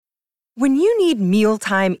When you need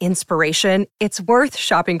mealtime inspiration, it's worth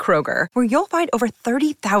shopping Kroger, where you'll find over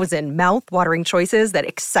 30,000 mouth-watering choices that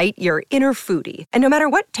excite your inner foodie. And no matter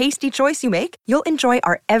what tasty choice you make, you'll enjoy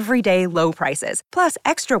our everyday low prices, plus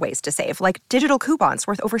extra ways to save, like digital coupons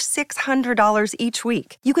worth over $600 each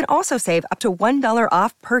week. You can also save up to $1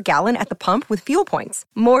 off per gallon at the pump with fuel points.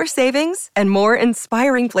 More savings and more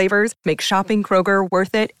inspiring flavors make shopping Kroger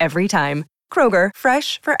worth it every time. Kroger,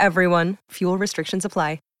 fresh for everyone. Fuel restrictions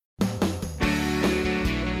apply.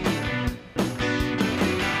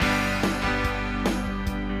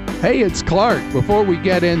 Hey, it's Clark. Before we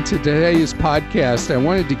get into today's podcast, I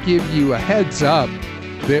wanted to give you a heads up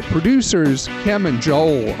that producers Kim and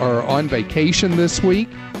Joel are on vacation this week.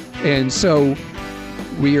 And so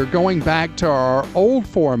we are going back to our old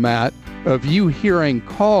format of you hearing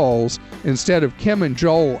calls instead of Kim and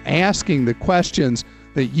Joel asking the questions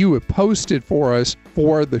that you have posted for us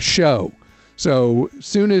for the show. So as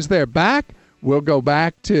soon as they're back, we'll go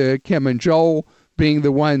back to Kim and Joel being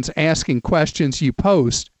the ones asking questions you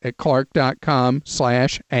post at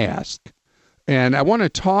clark.com/ask. And I want to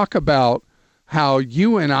talk about how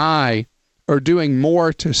you and I are doing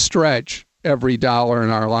more to stretch every dollar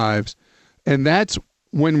in our lives. And that's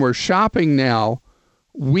when we're shopping now,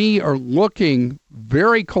 we are looking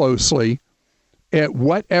very closely at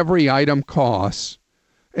what every item costs.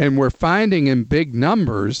 And we're finding in big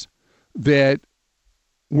numbers that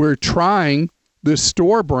we're trying the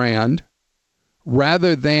store brand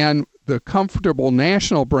rather than the comfortable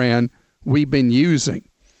national brand we've been using.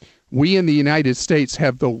 We in the United States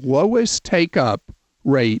have the lowest take-up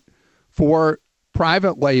rate for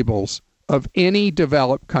private labels of any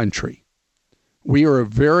developed country. We are a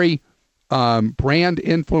very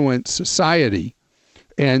brand-influenced society,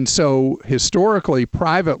 and so historically,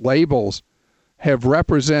 private labels have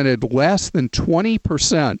represented less than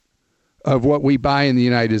 20% of what we buy in the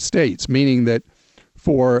United States, meaning that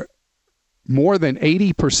for more than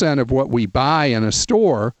 80% of what we buy in a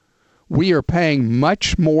store, we are paying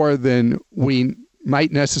much more than we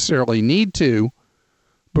might necessarily need to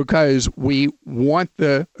because we want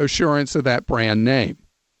the assurance of that brand name.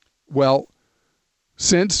 Well,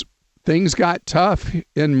 since things got tough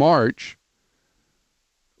in March,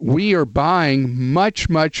 we are buying much,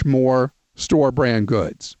 much more store brand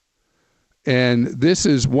goods. And this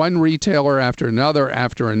is one retailer after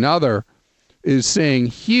another is seeing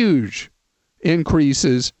huge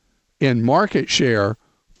increases in market share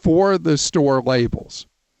for the store labels.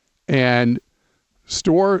 And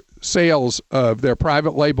store sales of their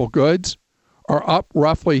private label goods are up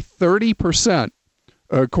roughly 30%,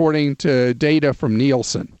 according to data from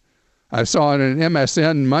Nielsen. I saw in an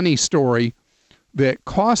MSN Money story that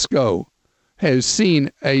Costco has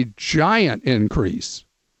seen a giant increase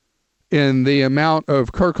in the amount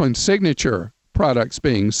of Kirkland Signature products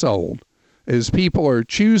being sold, as people are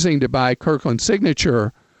choosing to buy Kirkland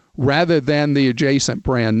Signature rather than the adjacent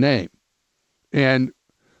brand name. And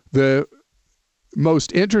the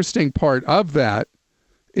most interesting part of that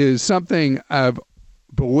is something I've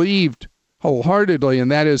believed wholeheartedly,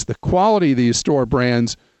 and that is the quality of these store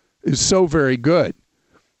brands is so very good.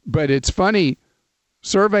 But it's funny,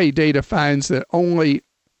 survey data finds that only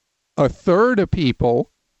a third of people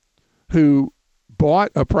who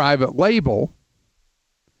bought a private label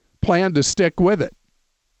plan to stick with it.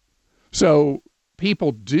 So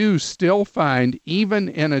people do still find, even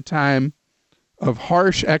in a time of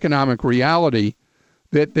harsh economic reality,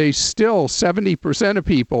 that they still, 70% of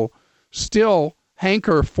people still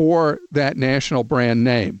hanker for that national brand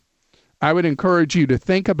name. I would encourage you to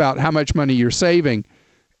think about how much money you're saving.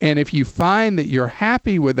 And if you find that you're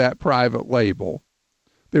happy with that private label,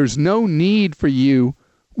 there's no need for you,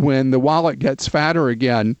 when the wallet gets fatter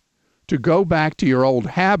again, to go back to your old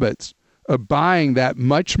habits of buying that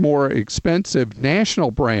much more expensive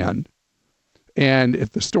national brand. And if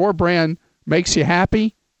the store brand makes you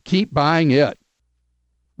happy, keep buying it.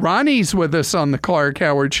 Ronnie's with us on the Clark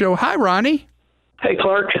Howard Show. Hi, Ronnie. Hey,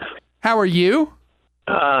 Clark. How are you?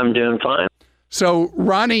 I'm doing fine. So,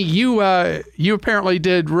 Ronnie, you apparently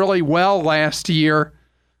did really well last year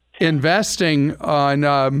investing on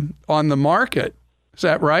the market. Is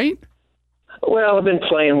that right? Well, I've been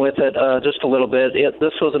playing with it just a little bit.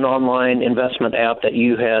 This was an online investment app that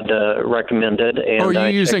you had recommended. And are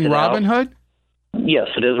you using Robinhood? Yes,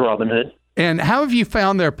 it is Robinhood. And how have you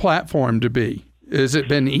found their platform to be? Has it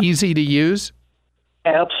been easy to use?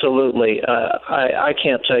 Absolutely. I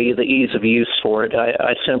can't tell you the ease of use for it.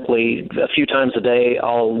 I simply, a few times a day,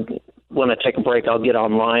 when I take a break, I'll get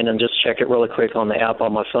online and just check it really quick on the app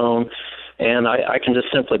on my phone. and I can just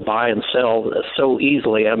simply buy and sell so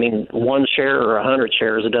easily. I mean, 1 share or 100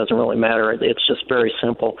 shares, it doesn't really matter. It's just very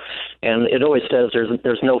simple, and it always says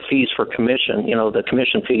there's no fees for commission. The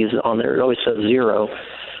commission fees on there, it always says 0.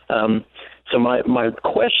 So my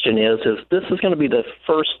question is this is going to be the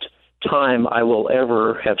first time I will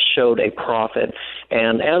ever have showed a profit,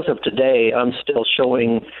 and as of today, I'm still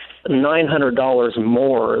showing $900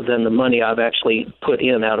 more than the money I've actually put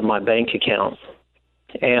in out of my bank account.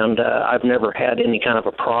 And I've never had any kind of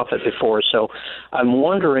a profit before. So I'm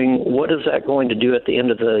wondering, what is that going to do at the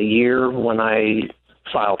end of the year when I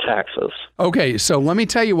file taxes? Okay, so let me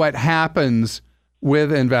tell you what happens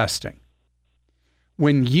with investing.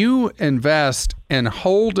 When you invest and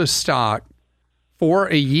hold a stock for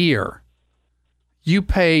a year, you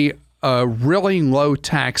pay a really low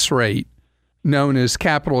tax rate known as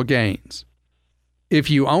capital gains. If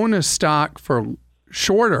you own a stock for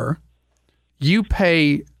shorter, you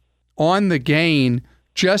pay on the gain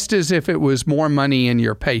just as if it was more money in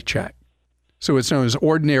your paycheck. So it's known as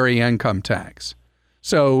ordinary income tax.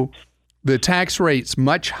 So the tax rate's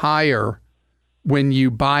much higher when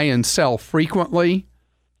you buy and sell frequently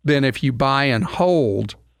than if you buy and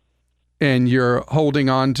hold and you're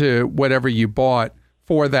holding on to whatever you bought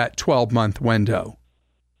for that 12-month window.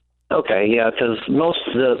 Okay, yeah, because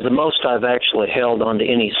the most I've actually held onto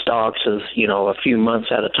any stocks is, a few months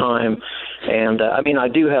at a time. And, I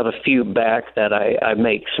do have a few back that I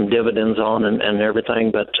make some dividends on and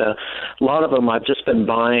everything, but a lot of them I've just been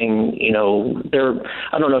buying,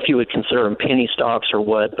 I don't know if you would consider them penny stocks or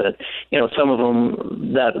what, but, some of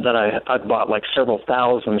them that I've bought like several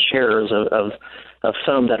thousand shares of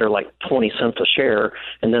some that are like 20 cents a share,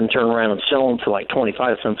 and then turn around and sell them for like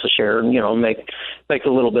 25 cents a share, and make a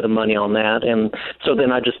little bit of money on that. And so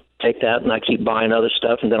then I just take that and I keep buying other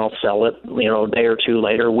stuff, and then I'll sell it, a day or two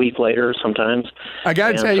later, a week later sometimes. I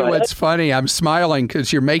got to tell you what's funny. I'm smiling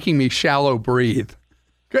because you're making me shallow breathe.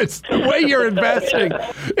 Because the way you're investing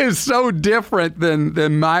is so different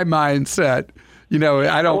than my mindset.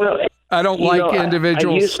 I don't like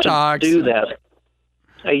individual stocks. I used to do that.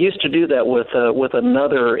 I used to do that with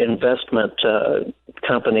another investment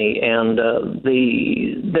company, and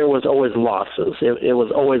there was always losses. It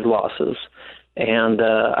was always losses, and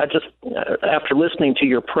I just, after listening to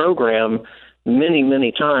your program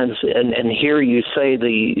many times and hear you say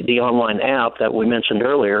the online app that we mentioned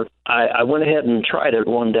earlier, I went ahead and tried it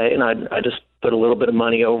one day, and I just put a little bit of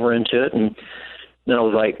money over into it, and then I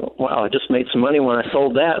was like, wow, I just made some money when I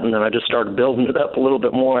sold that, and then I just started building it up a little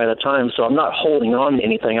bit more at a time. So I'm not holding on to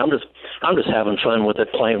anything. I'm just having fun with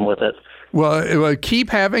it, playing with it. Well,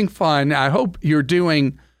 keep having fun. I hope you're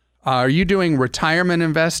doing. Are you doing retirement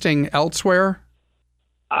investing elsewhere?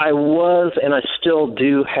 I was, and I still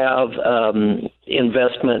do have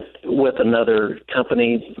investment with another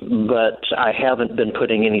company, but I haven't been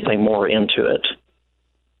putting anything more into it.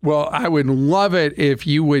 Well, I would love it if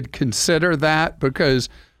you would consider that, because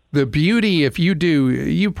the beauty, if you do,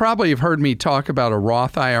 you probably have heard me talk about a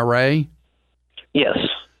Roth IRA. Yes.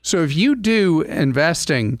 So if you do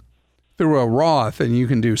investing through a Roth, and you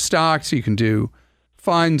can do stocks, you can do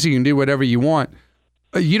funds, you can do whatever you want,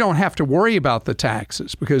 you don't have to worry about the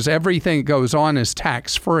taxes because everything that goes on is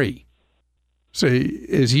tax-free. So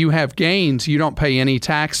as you have gains, you don't pay any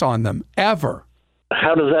tax on them, ever.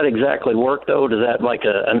 How does that exactly work, though? Does that like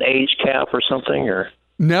an age cap or something, or?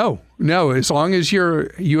 No. As long as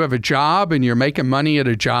you have a job and you're making money at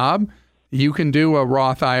a job, you can do a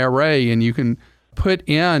Roth IRA, and you can put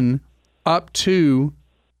in up to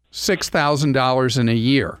 $6,000 in a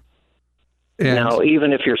year. And now,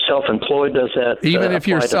 even if you're self-employed, does that even if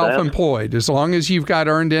you're self-employed, that? As long as you've got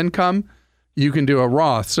earned income, you can do a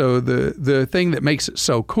Roth. So the thing that makes it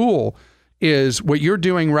so cool is what you're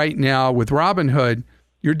doing right now with Robinhood,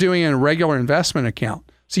 you're doing in a regular investment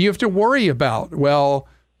account. So you have to worry about,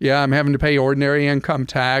 I'm having to pay ordinary income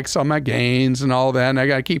tax on my gains and all that, and I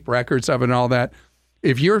got to keep records of it and all that.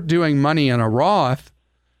 If you're doing money in a Roth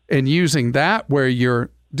and using that where you're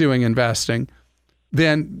doing investing,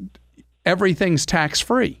 then everything's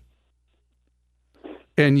tax-free.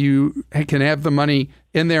 And you can have the money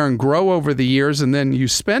in there and grow over the years, and then you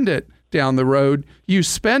spend it down the road, you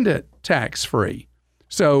spend it tax-free.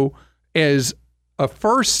 So as a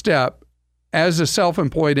first step, as a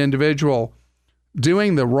self-employed individual,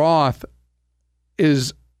 doing the Roth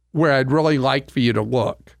is where I'd really like for you to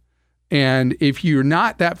look. And if you're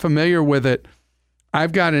not that familiar with it,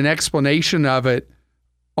 I've got an explanation of it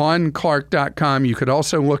on Clark.com. You could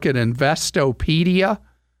also look at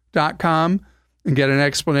Investopedia.com and get an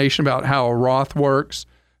explanation about how a Roth works.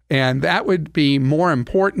 And that would be more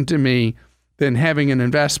important to me than having an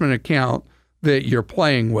investment account that you're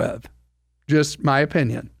playing with. Just my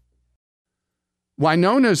opinion.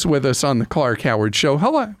 Winona's with us on the Clark Howard Show.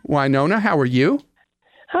 Hello, Winona. How are you?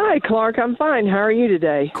 Hi, Clark. I'm fine. How are you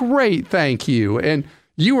today? Great, thank you. And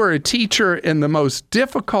you are a teacher in the most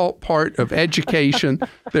difficult part of education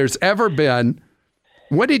there's ever been.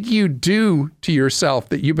 What did you do to yourself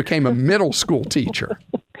that you became a middle school teacher?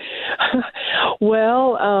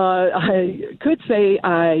 Well, I could say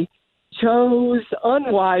I chose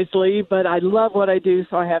unwisely, but I love what I do,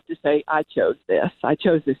 so I have to say I chose this. I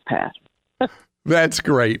chose this path. That's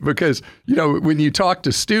great because, when you talk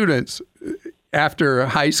to students after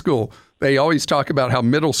high school, they always talk about how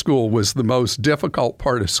middle school was the most difficult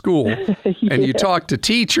part of school. Yes. And you talk to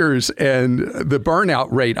teachers, and the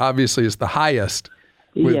burnout rate obviously is the highest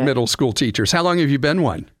with Yes. middle school teachers. How long have you been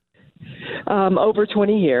one? Over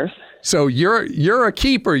 20 years. So you're a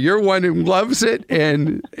keeper. You're one who loves it,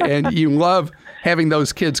 and you love having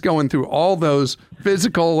those kids going through all those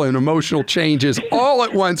physical and emotional changes all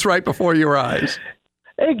at once right before your eyes.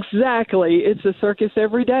 Exactly. It's a circus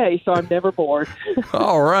every day, so I'm never bored.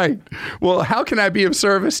 All right. Well, how can I be of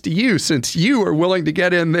service to you since you are willing to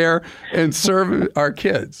get in there and serve our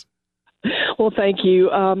kids? Well, thank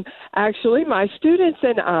you. Actually, my students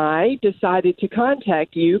and I decided to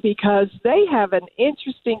contact you because they have an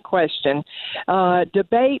interesting question.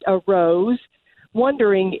 Debate arose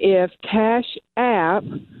wondering if Cash App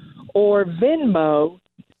or Venmo,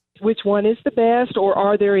 which one is the best, or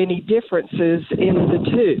are there any differences in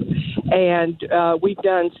the two? And we've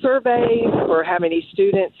done surveys for how many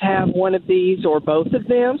students have one of these or both of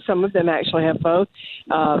them. Some of them actually have both.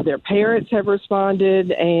 Their parents have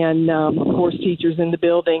responded, and of course, teachers in the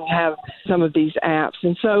building have some of these apps.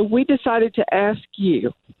 And so we decided to ask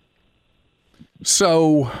you.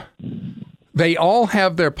 So they all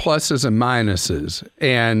have their pluses and minuses.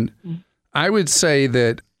 And I would say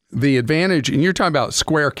that the advantage, and you're talking about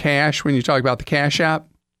Square Cash when you talk about the Cash App?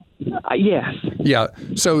 Yes. Yeah.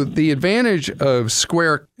 So the advantage of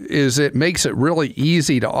Square is it makes it really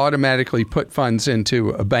easy to automatically put funds into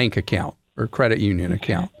a bank account or credit union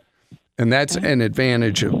account. And that's an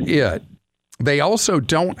advantage of it. They also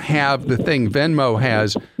don't have the thing Venmo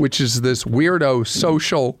has, which is this weirdo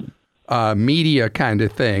social media kind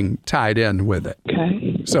of thing tied in with it.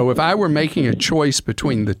 Okay. So if I were making a choice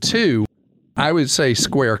between the two, I would say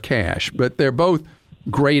Square Cash, but they're both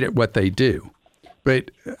great at what they do.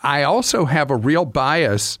 But I also have a real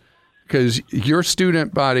bias because your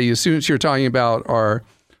student body, the students you're talking about are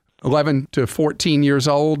 11 to 14 years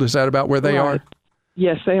old. Is that about where they are?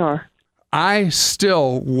 Yes, they are. I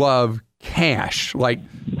still love cash, like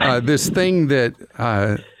this thing that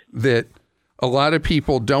a lot of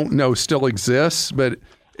people don't know still exists, but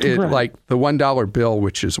it like the $1 bill,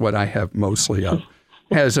 which is what I have mostly of,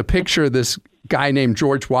 has a picture of this guy named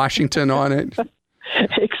George Washington on it.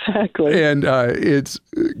 Exactly. And it's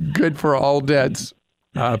good for all debts,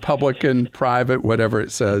 public and private, whatever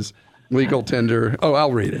it says. Legal tender. Oh,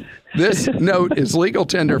 I'll read it. This note is legal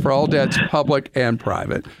tender for all debts, public and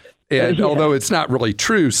private. And although it's not really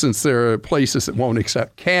true since there are places that won't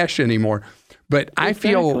accept cash anymore. But I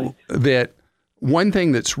feel that one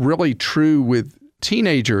thing that's really true with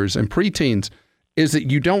teenagers and preteens is that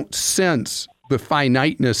you don't sense the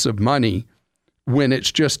finiteness of money when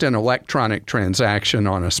it's just an electronic transaction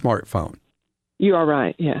on a smartphone. You are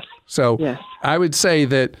right, yes. So yes. I would say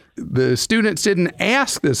that the students didn't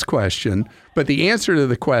ask this question, but the answer to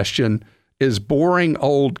the question is boring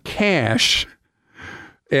old cash.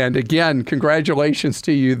 And again, congratulations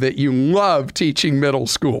to you that you love teaching middle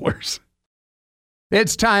schoolers.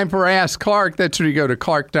 It's time for Ask Clark. That's where you go to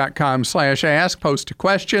clark.com/ask, post a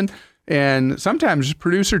question, and sometimes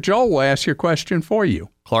producer Joel will ask your question for you.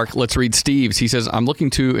 Clark, let's read Steve's. He says, I'm looking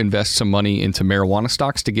to invest some money into marijuana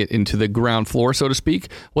stocks to get into the ground floor, so to speak.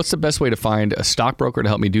 What's the best way to find a stockbroker to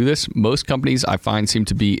help me do this? Most companies I find seem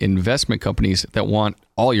to be investment companies that want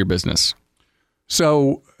all your business.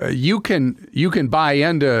 So you can buy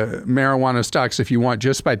into marijuana stocks if you want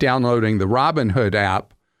just by downloading the Robinhood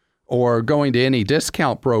app or going to any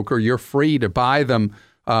discount broker. You're free to buy them.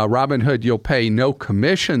 Robinhood, you'll pay no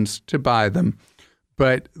commissions to buy them.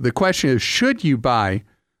 But the question is, should you buy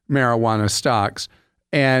marijuana stocks?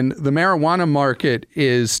 And the marijuana market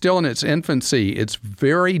is still in its infancy. It's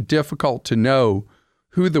very difficult to know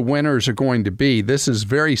who the winners are going to be. This is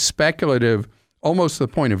very speculative, almost to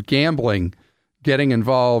the point of gambling, getting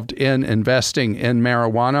involved in investing in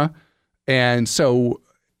marijuana. And so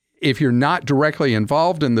if you're not directly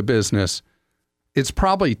involved in the business, it's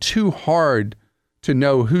probably too hard to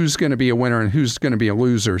know who's going to be a winner and who's going to be a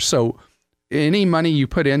loser. So any money you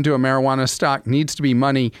put into a marijuana stock needs to be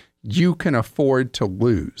money you can afford to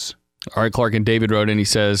lose. All right, Clark, and David wrote in. He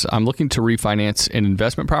says, I'm looking to refinance an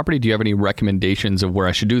investment property. Do you have any recommendations of where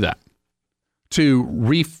I should do that? To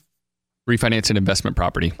refinance an investment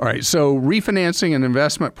property. All right. So refinancing an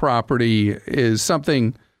investment property is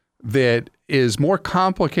something that is more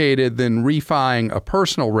complicated than refining a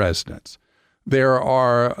personal residence. There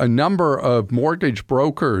are a number of mortgage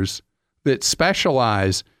brokers that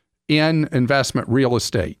specialize in investment real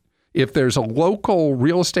estate. If there's a local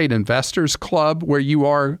real estate investors club where you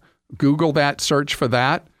are, Google that, search for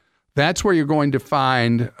that. That's where you're going to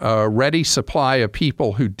find a ready supply of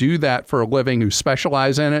people who do that for a living, who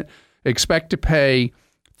specialize in it. Expect to pay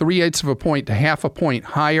 0.3 of a point to 0.5 a point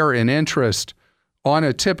higher in interest on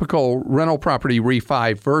a typical rental property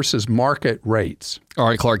refi versus market rates. All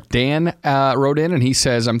right, Clark. Dan wrote in and he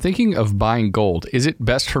says, I'm thinking of buying gold. Is it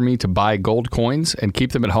best for me to buy gold coins and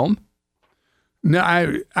keep them at home? No,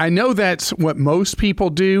 I know that's what most people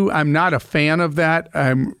do. I'm not a fan of that.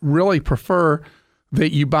 I really prefer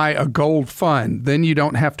that you buy a gold fund. Then you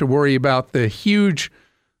don't have to worry about the huge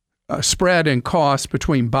spread in cost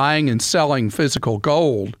between buying and selling physical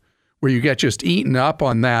gold, where you get just eaten up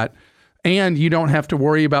on that. And you don't have to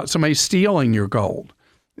worry about somebody stealing your gold.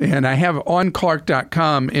 And I have on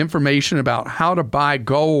Clark.com information about how to buy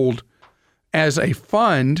gold as a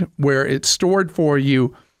fund where it's stored for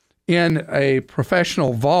you in a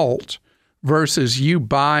professional vault versus you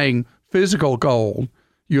buying physical gold.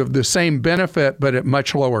 You have the same benefit, but at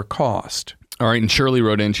much lower cost. All right, and Shirley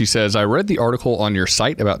wrote in, she says, I read the article on your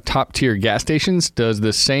site about top-tier gas stations. Does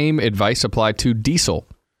the same advice apply to diesel?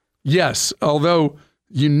 Yes, although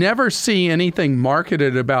you never see anything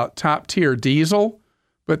marketed about top-tier diesel,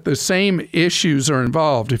 but the same issues are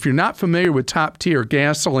involved. If you're not familiar with top-tier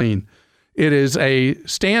gasoline, it is a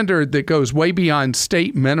standard that goes way beyond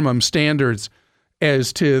state minimum standards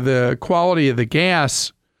as to the quality of the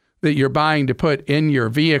gas that you're buying to put in your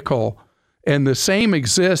vehicle. And the same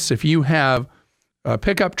exists if you have a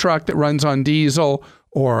pickup truck that runs on diesel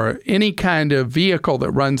or any kind of vehicle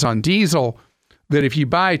that runs on diesel, that if you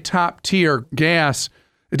buy top-tier gas,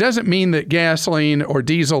 it doesn't mean that gasoline or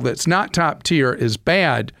diesel that's not top-tier is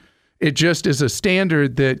bad. It just is a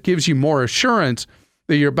standard that gives you more assurance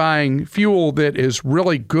that you're buying fuel that is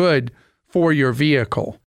really good for your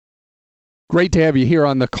vehicle. Great to have you here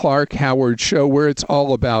on the Clark Howard Show, where it's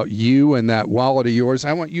all about you and that wallet of yours.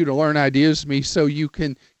 I want you to learn ideas from me so you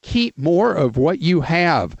can keep more of what you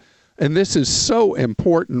have. And this is so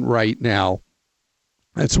important right now.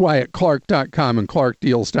 That's why at Clark.com and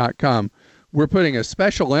ClarkDeals.com, we're putting a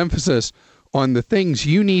special emphasis on the things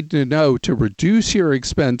you need to know to reduce your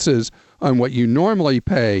expenses on what you normally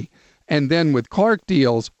pay. And then with Clark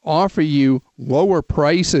Deals, offer you lower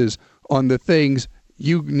prices on the things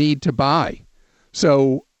you need to buy.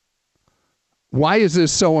 So why is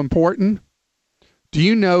this so important? Do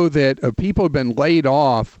you know that of people who have been laid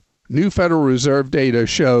off, new Federal Reserve data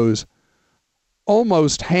shows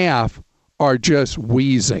almost half are just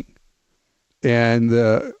wheezing. And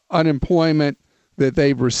the unemployment that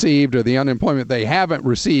they've received or the unemployment they haven't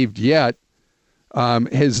received yet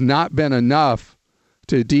has not been enough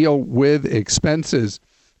to deal with expenses.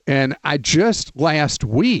 And I just last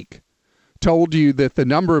week told you that the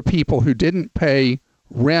number of people who didn't pay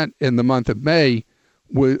rent in the month of May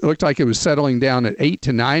looked like it was settling down at 8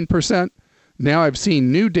 to 9%. Now I've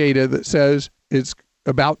seen new data that says it's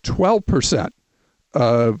about 12%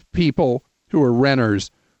 of people who are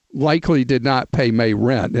renters likely did not pay May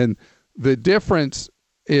rent. And the difference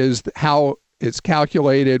is how it's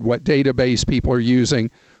calculated, what database people are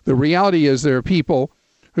using. The reality is there are people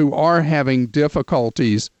who are having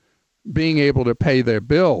difficulties being able to pay their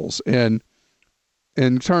bills. And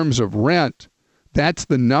in terms of rent, that's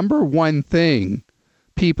the number one thing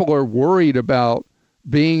people are worried about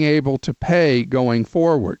being able to pay going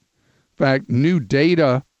forward. In fact, new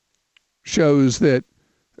data shows that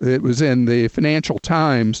it was in the Financial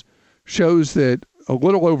Times, shows that a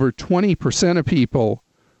little over 20% of people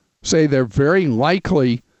say they're very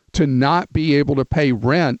likely to not be able to pay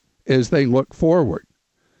rent as they look forward.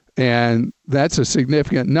 And that's a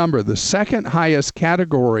significant number. The second highest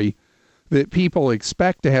category that people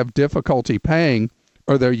expect to have difficulty paying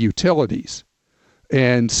are their utilities.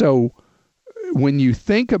 And so when you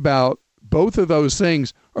think about both of those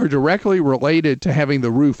things are directly related to having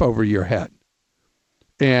the roof over your head.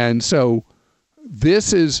 And so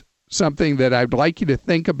this is something that I'd like you to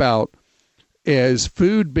think about as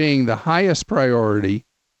food being the highest priority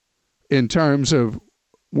in terms of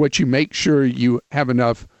what you make sure you have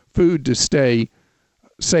enough food to stay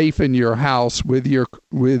safe in your house with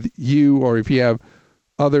you, or if you have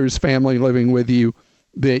others, family living with you,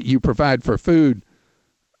 that you provide for food.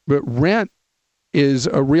 But rent is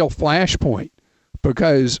a real flashpoint,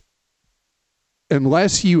 because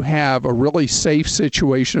unless you have a really safe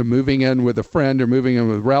situation of moving in with a friend or moving in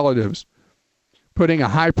with relatives, putting a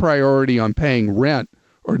high priority on paying rent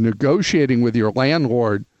or negotiating with your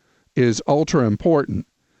landlord is ultra important.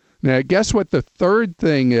 Now, guess what the third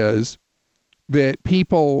thing is that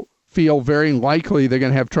people feel very likely they're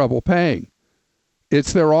going to have trouble paying?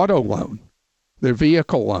 It's their auto loan, their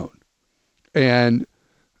vehicle loan. And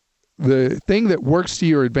the thing that works to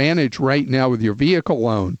your advantage right now with your vehicle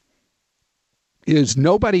loan is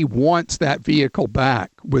nobody wants that vehicle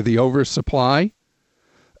back with the oversupply.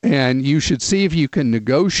 And you should see if you can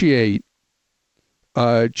negotiate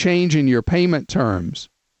a change in your payment terms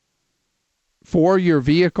for your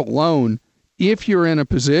vehicle loan if you're in a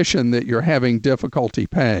position that you're having difficulty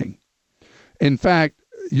paying. In fact,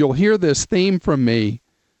 you'll hear this theme from me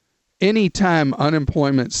anytime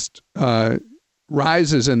unemployment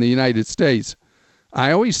rises in the United States.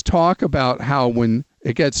 I always talk about how when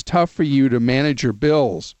it gets tough for you to manage your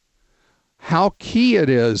bills, how key it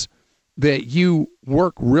is that you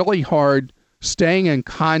work really hard staying in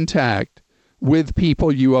contact with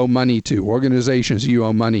people you owe money to, organizations you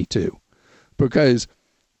owe money to. Because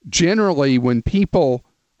generally when people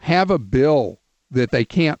have a bill that they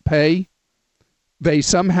can't pay, they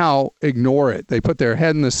somehow ignore it. They put their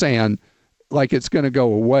head in the sand like it's going to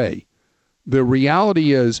go away. The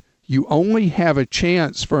reality is you only have a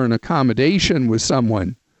chance for an accommodation with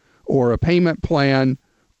someone or a payment plan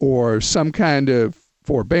or some kind of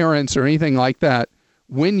forbearance or anything like that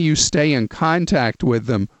when you stay in contact with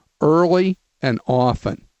them early and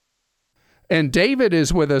often. And David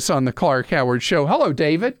is with us on the Clark Howard Show. Hello,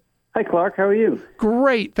 David. Hi, Clark. How are you?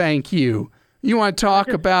 Great, thank you. You want to talk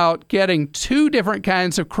about getting 2 different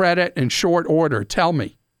kinds of credit in short order. Tell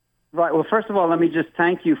me. Right. Well, first of all, let me just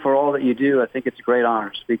thank you for all that you do. I think it's a great honor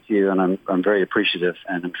to speak to you, and I'm very appreciative,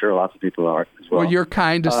 and I'm sure lots of people are as well. Well, you're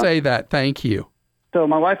kind to say that. Thank you. So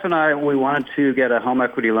my wife and I, we wanted to get a home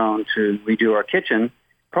equity loan to redo our kitchen,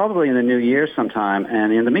 probably in the new year sometime.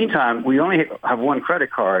 And in the meantime, we only have one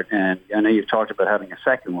credit card, and I know you've talked about having a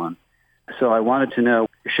second one. So I wanted to know,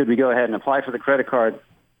 should we go ahead and apply for the credit card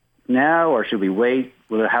now, or should we wait?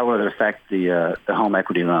 How will it affect the home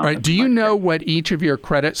equity loan? Right. Do you know what each of your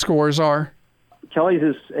credit scores are? Kelly's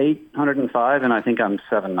is 805, and I think I'm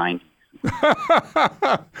 790.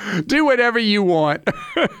 Do whatever you want.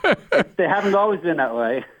 They haven't always been that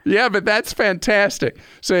way. Yeah, but that's fantastic.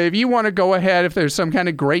 So if you want to go ahead, if there's some kind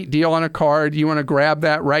of great deal on a card, you want to grab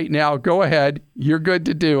that right now, go ahead. You're good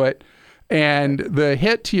to do it. And the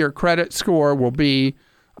hit to your credit score will be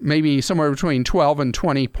maybe somewhere between 12 and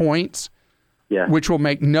 20 points, which will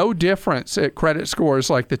make no difference at credit scores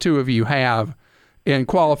like the two of you have in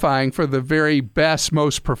qualifying for the very best,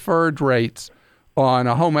 most preferred rates on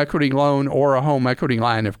a home equity loan or a home equity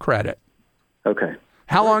line of credit. Okay.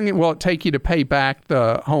 How long will it take you to pay back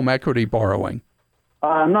the home equity borrowing?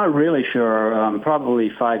 I'm not really sure.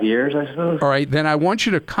 Probably 5 years, I suppose. All right. Then I want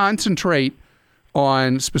you to concentrate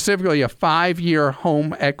on specifically a 5-year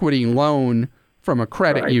home equity loan from a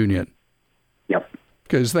credit union. Yep.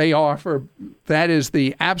 Because they offer, that is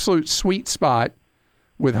the absolute sweet spot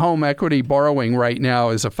with home equity borrowing right now,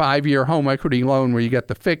 is a 5-year home equity loan where you get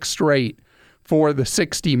the fixed rate for the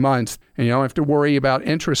 60 months, and you don't have to worry about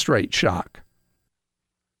interest rate shock.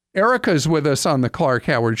 Erica's with us on the Clark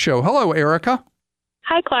Howard Show. Hello, Erica.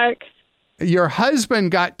 Hi, Clark. Your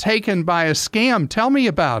husband got taken by a scam. Tell me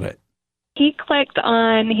about it. He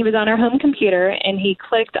was on our home computer, and he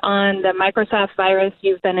clicked on the Microsoft virus,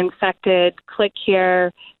 you've been infected, click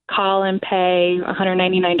here, call and pay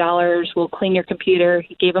 $199, we'll clean your computer.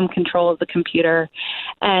 He gave him control of the computer.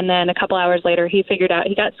 And then a couple hours later, he figured out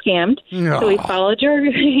he got scammed. No. So we followed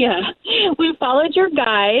we followed your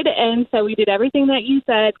guide. And so we did everything that you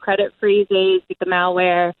said, credit freezes, get the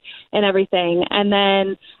malware and everything. And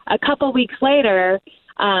then a couple weeks later,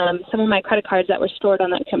 some of my credit cards that were stored on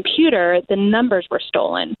that computer, the numbers were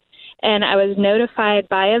stolen. And I was notified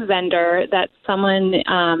by a vendor that someone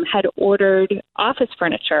had ordered office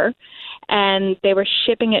furniture, and they were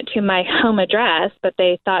shipping it to my home address, but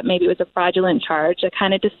they thought maybe it was a fraudulent charge. I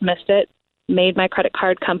kind of dismissed it, made my credit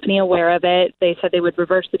card company aware of it. They said they would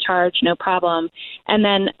reverse the charge, no problem. And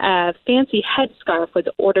then a fancy headscarf was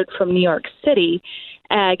ordered from New York City.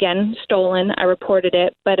 Again, stolen. I reported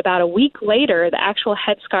it. But about a week later, the actual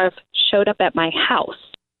headscarf showed up at my house.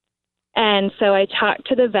 And so I talked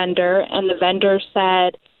to the vendor, and the vendor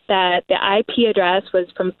said that the IP address was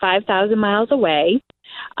from 5,000 miles away,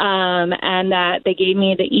 and that they gave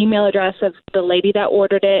me the email address of the lady that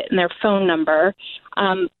ordered it and their phone number.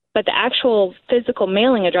 But the actual physical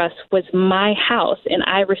mailing address was my house, and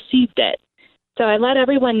I received it. So I let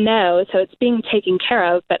everyone know, so it's being taken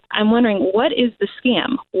care of, but I'm wondering, what is the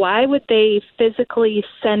scam? Why would they physically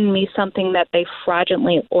send me something that they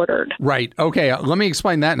fraudulently ordered? Right. Okay, let me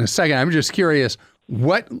explain that in a second. I'm just curious,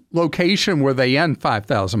 what location were they in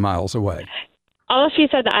 5,000 miles away? All she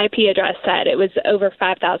said the IP address said it was over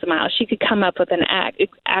 5,000 miles. She could come up with an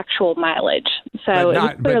actual mileage. So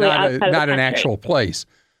not an actual place.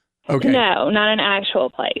 Okay. No, not an actual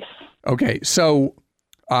place. Okay, so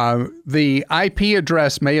the IP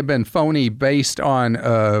address may have been phony based on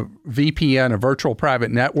a VPN, a virtual private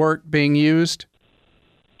network, being used.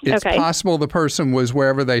 It's possible the person was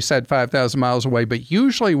wherever they said 5,000 miles away, but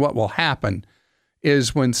usually what will happen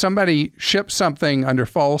is when somebody ships something under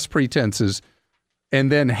false pretenses and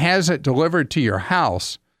then has it delivered to your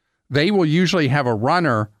house, they will usually have a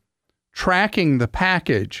runner tracking the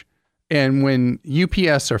package. And when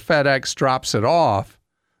UPS or FedEx drops it off,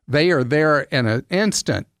 they are there in an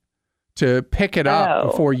instant to pick it up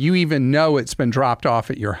before you even know it's been dropped off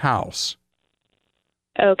at your house.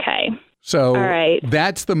 Okay. So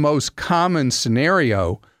that's the most common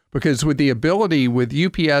scenario, because with the ability with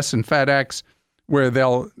UPS and FedEx where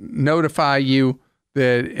they'll notify you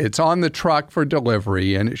that it's on the truck for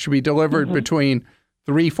delivery and it should be delivered between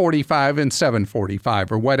 3:45 and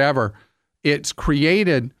 7:45 or whatever, it's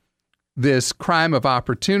created this crime of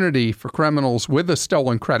opportunity for criminals with a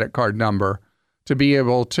stolen credit card number to be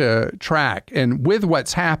able to track. And with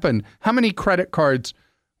what's happened, how many credit cards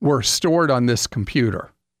were stored on this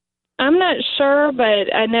computer? I'm not sure,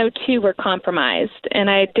 but I know 2 were compromised. And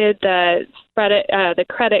I did the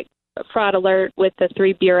credit fraud alert with the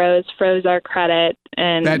 3 bureaus, froze our credit,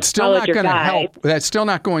 and that's still not going to help. That's still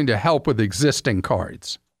not going to help with existing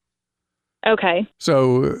cards. Okay.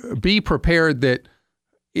 So be prepared that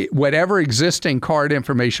whatever existing card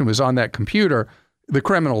information was on that computer, the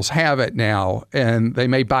criminals have it now, and they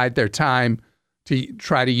may bide their time to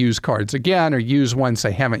try to use cards again or use ones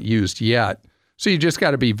they haven't used yet. So you just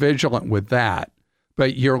got to be vigilant with that.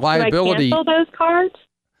 But your liability... Do I cancel those cards?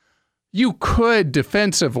 You could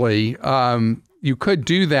defensively, you could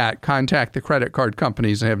do that, contact the credit card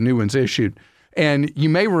companies and have new ones issued. And you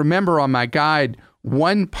may remember on my guide,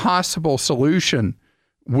 one possible solution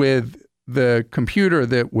with the computer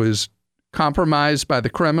that was compromised by the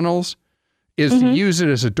criminals is to use it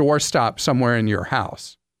as a doorstop somewhere in your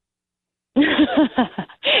house.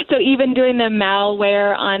 So even doing the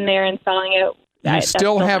malware on there and selling it, you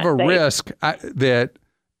still have a risk that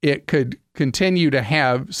it could continue to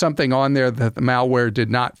have something on there that the malware did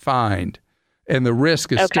not find, and the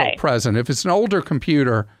risk is still present. If it's an older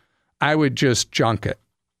computer, I would just junk it.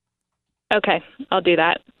 Okay, I'll do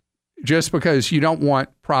that. Just because you don't want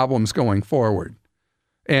problems going forward.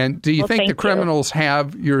 And do you think the criminals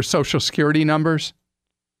have your Social Security numbers?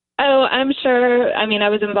 Oh, I'm sure. I mean, I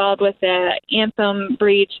was involved with the Anthem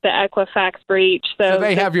breach, the Equifax breach. So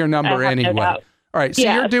they have your number anyway. No, all right, so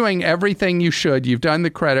you're doing everything you should. You've done the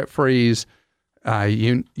credit freeze.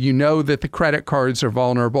 You know that the credit cards are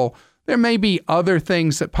vulnerable. There may be other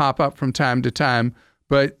things that pop up from time to time,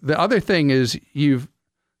 but the other thing is you've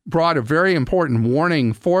brought a very important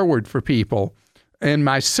warning forward for people. And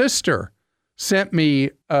my sister sent me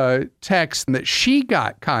a text that she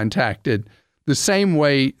got contacted the same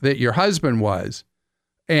way that your husband was.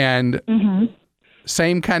 And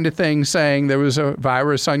same kind of thing, saying there was a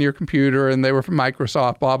virus on your computer and they were from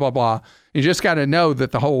Microsoft, blah, blah, blah. You just got to know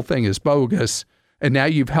that the whole thing is bogus. And now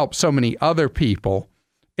you've helped so many other people.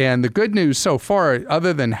 And the good news so far,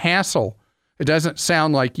 other than hassle, it doesn't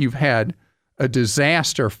sound like you've had a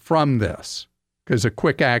disaster from this, because of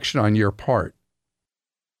quick action on your part.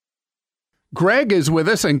 Greg is with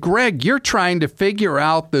us. And Greg, you're trying to figure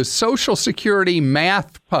out the Social Security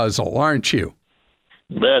math puzzle, aren't you?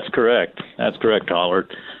 That's correct. That's correct,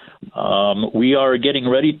 Howard. We are getting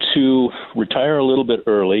ready to retire a little bit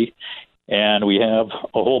early, and we have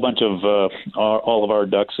a whole bunch of all of our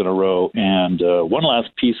ducks in a row. And one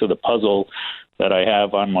last piece of the puzzle that I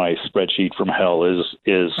have on my spreadsheet from hell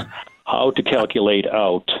is how to calculate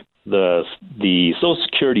out the Social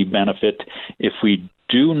Security benefit if we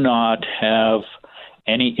do not have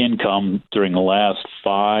any income during the last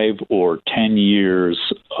 5 or 10 years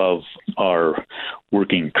of our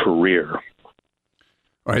working career.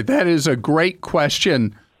 All right, that is a great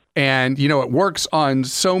question. And, you know, it works on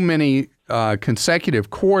so many consecutive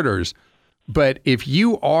quarters. But if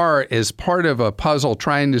you are, as part of a puzzle,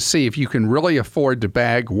 trying to see if you can really afford to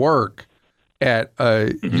bag work at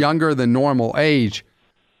a younger than normal age,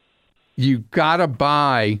 you got to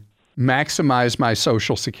maximize my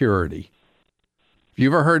Social Security. Have you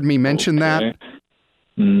ever heard me mention that?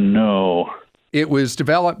 No. It was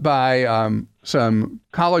developed by some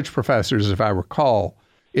college professors, if I recall,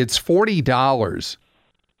 it's $40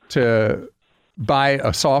 to buy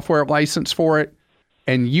a software license for it,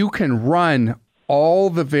 and you can run all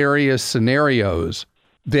the various scenarios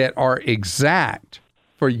that are exact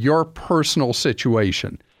for your personal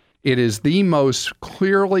situation. It is the most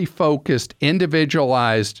clearly focused,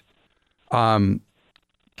 individualized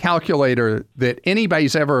calculator that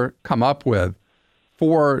anybody's ever come up with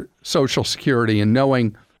for Social Security and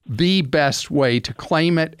knowing the best way to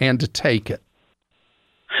claim it and to take it.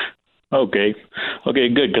 Okay,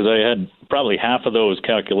 good, because I had probably half of those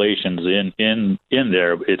calculations in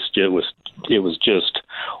there. It was just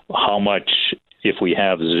how much if we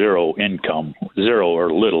have zero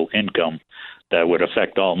or little income, that would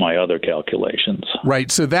affect all my other calculations. Right.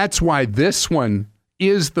 So that's why this one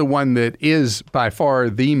is the one that is by far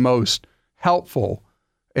the most helpful.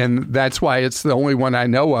 And that's why it's the only one I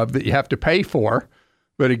know of that you have to pay for.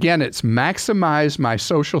 But again, it's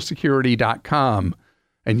maximizemysocialsecurity.com.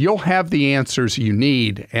 And you'll have the answers you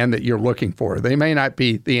need and that you're looking for. They may not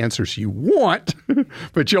be the answers you want,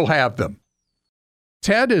 but you'll have them.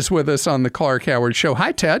 Ted is with us on the Clark Howard Show.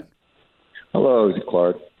 Hi, Ted. Hello,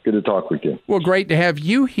 Clark. Good to talk with you. Well, great to have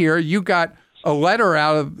you here. You got a letter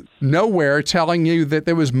out of nowhere telling you that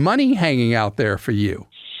there was money hanging out there for you.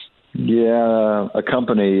 Yeah, a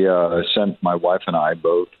company sent my wife and I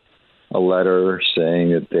both a letter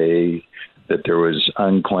saying that there was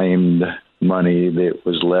unclaimed money that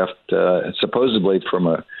was left supposedly from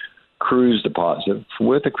a cruise deposit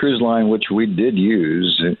with a cruise line, which we did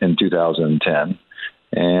use in 2010,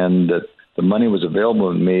 and that the money was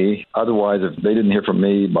available to me. Otherwise, if they didn't hear from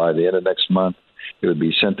me by the end of next month, it would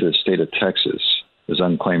be sent to the state of Texas as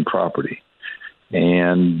unclaimed property.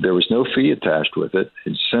 And there was no fee attached with it.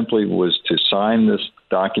 It simply was to sign this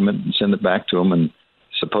document and send it back to them, and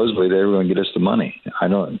supposedly they were going to get us the money.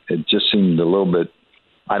 It just seemed a little bit,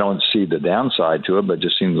 I don't see the downside to it, but it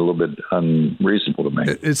just seems a little bit unreasonable to me.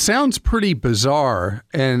 It sounds pretty bizarre,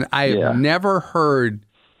 and I have never heard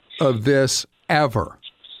of this ever.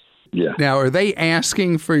 Yeah. Now, are they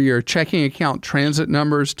asking for your checking account transit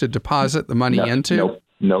numbers to deposit the money into?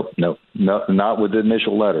 Nope, not with the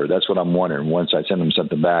initial letter. That's what I'm wondering. Once I send them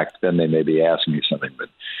something back, then they may be asking me something. But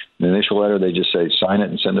the initial letter, they just say, sign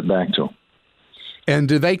it and send it back to them. And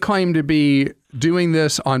do they claim to be doing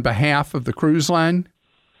this on behalf of the cruise line?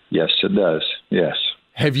 Yes, it does. Yes.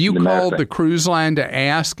 Have you called the cruise line to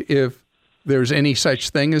ask if there's any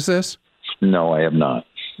such thing as this? No, I have not.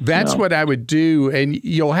 That's what I would do. And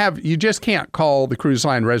you just can't call the cruise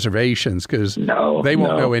line reservations because they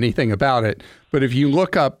won't know anything about it. But if you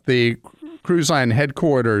look up the cruise line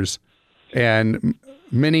headquarters, and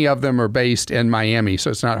many of them are based in Miami, so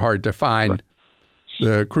it's not hard to find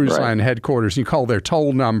the cruise line headquarters. You call their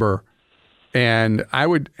toll number, and I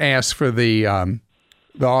would ask for the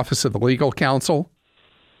Office of the Legal Counsel.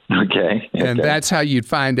 Okay. And that's how you'd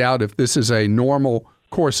find out if this is a normal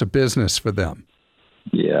course of business for them.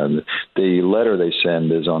 Yeah, the letter they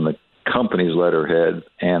send is on the company's letterhead,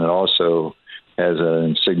 and it also has an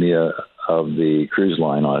insignia of the cruise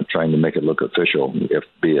line on it, trying to make it look official, if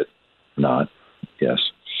be it not. Yes.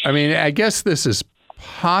 I mean, I guess this is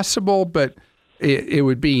possible, but it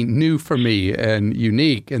would be new for me and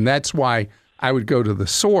unique, and that's why I would go to the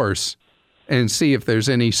source and see if there's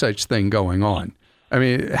any such thing going on. I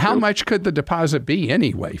mean, how much could the deposit be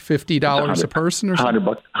anyway? $50 a person or something?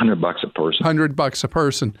 $100 a person. $100 a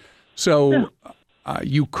person. So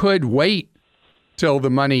you could wait till the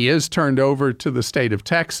money is turned over to the state of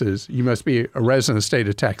Texas. You must be a resident of the state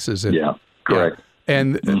of Texas. Yeah, correct. Yeah.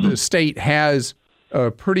 And the state has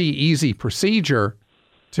a pretty easy procedure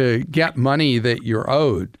to get money that you're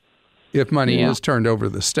owed if money is turned over to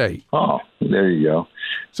the state. Oh, there you go.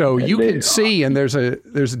 So you can see, and there's a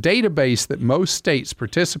database that most states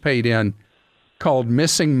participate in called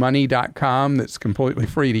missingmoney.com that's completely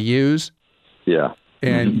free to use. Yeah.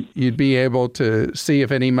 And you'd be able to see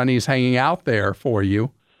if any money's hanging out there for you.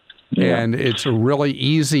 Yeah. And it's a really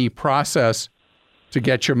easy process to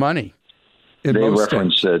get your money. They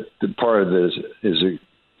reference that part of this is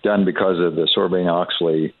done because of the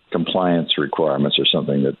Sarbanes-Oxley compliance requirements or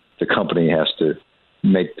something, that the company has to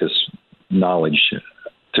make this knowledge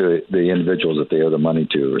to the individuals that they owe the money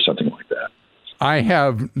to or something like that. I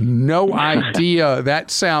have no idea. That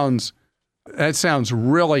sounds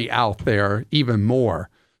really out there even more.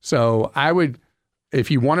 So I would, if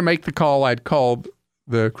you want to make the call, I'd call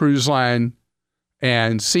the cruise line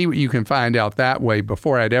and see what you can find out that way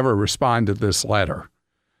before I'd ever respond to this letter.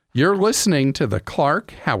 You're listening to the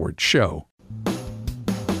Clark Howard Show.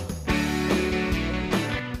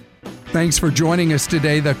 Thanks for joining us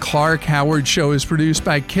today. The Clark Howard Show is produced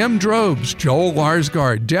by Kim Drobes, Joel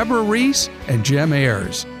Larsgaard, Deborah Reese, and Jim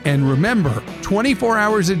Ayers. And remember, 24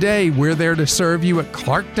 hours a day, we're there to serve you at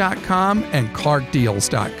Clark.com and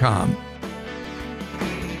ClarkDeals.com.